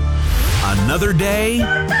Another day,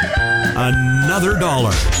 another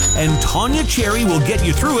dollar. And Tonya Cherry will get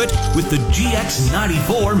you through it with the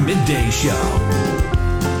GX94 Midday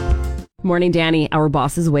Show. Morning, Danny. Our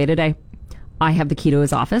boss is away today. I have the key to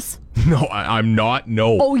his office. No, I'm not.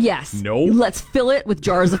 No. Oh, yes. No. Let's fill it with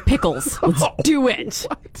jars of pickles. Let's do it.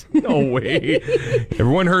 What? No way.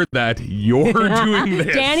 Everyone heard that. You're doing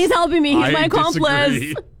this. Danny's helping me. He's my accomplice.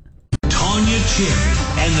 Disagree. Tonya Cherry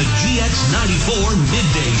and the GX94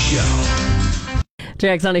 Midday Show.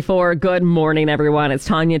 GX94, good morning, everyone. It's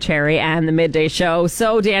Tonya Cherry and the Midday Show.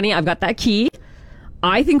 So, Danny, I've got that key.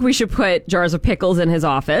 I think we should put jars of pickles in his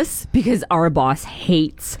office because our boss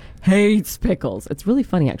hates pickles. It's really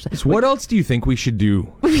funny, actually. So what else do you think we should do,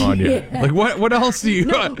 Tonya? Yeah. Like, what else do you...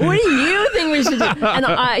 What do you think we should do? And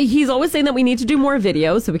he's always saying that we need to do more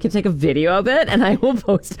videos, so we can take a video of it, and I will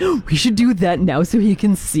post. We should do that now so he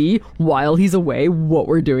can see, while he's away, what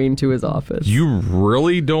we're doing to his office. You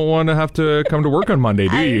really don't want to have to come to work on Monday,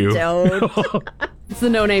 do you? I don't. It's the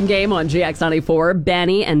No Name Game on GX94.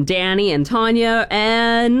 Benny and Danny and Tonya,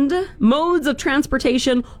 and modes of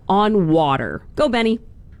transportation on water. Go, Benny.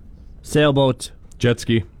 Sailboat. Jet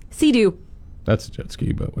ski. Sea-Doo. That's a jet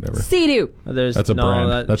ski, but whatever. Sea-Doo. That's a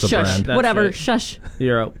brand. That's a Shush. brand. That's Whatever. right. Shush.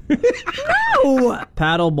 You're out. No.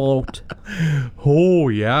 Paddle boat. Oh,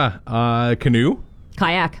 yeah. Canoe.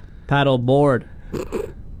 Kayak. Paddle board.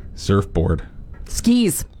 Surfboard.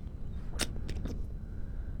 Skis.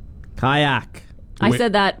 Kayak. I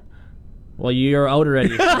said that. Well, you're out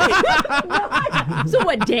already. So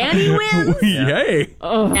what, Danny wins? Yay.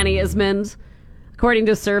 Danny Ismond. According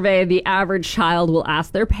to a survey, the average child will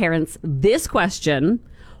ask their parents this question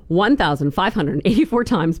 1,584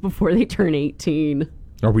 times before they turn 18.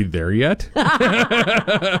 Are we there yet? No,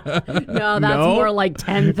 that's more like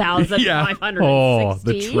 10,516. Yeah. Oh,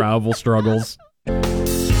 the travel struggles.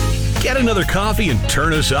 Get another coffee and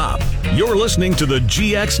turn us up. You're listening to the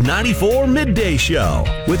GX94 Midday Show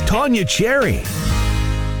with Tonya Cherry.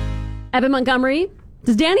 Evan Montgomery,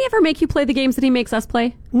 does Danny ever make you play the games that he makes us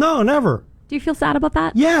play? No, never. Do you feel sad about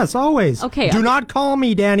that? Yes, always. Okay. Do not call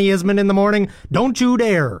me Danny Ismond in the morning. Don't you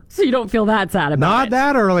dare. So you don't feel that sad about Not it?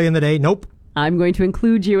 that early in the day. Nope. I'm going to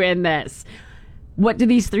include you in this. What do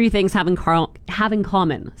these three things have in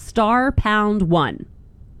common? Star, pound, one.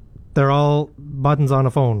 They're all buttons on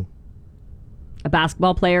a phone. A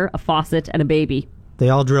basketball player, a faucet, and a baby. They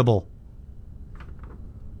all dribble.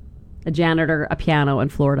 A janitor, a piano in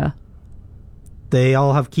Florida. They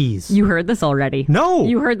all have keys. You heard this already. No.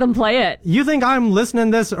 You heard them play it. You think I'm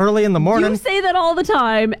listening this early in the morning? You say that all the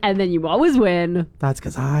time, and then you always win. That's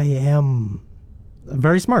because I am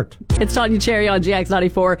very smart. It's Tonya Cherry on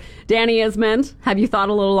GX94. Danny Ismond, have you thought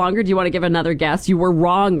a little longer? Do you want to give another guess? You were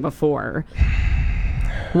wrong before.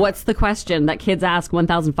 What's the question that kids ask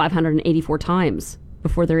 1,584 times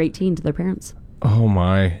before they're 18 to their parents? Oh,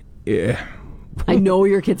 my. Yeah. I know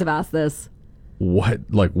your kids have asked this.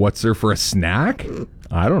 What's there for a snack?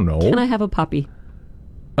 I don't know. Can I have a puppy?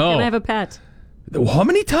 Oh. Can I have a pet? How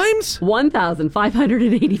many times?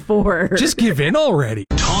 1,584. Just give in already.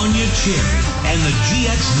 Tonya Cherry and the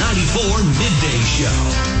GX94 Midday Show.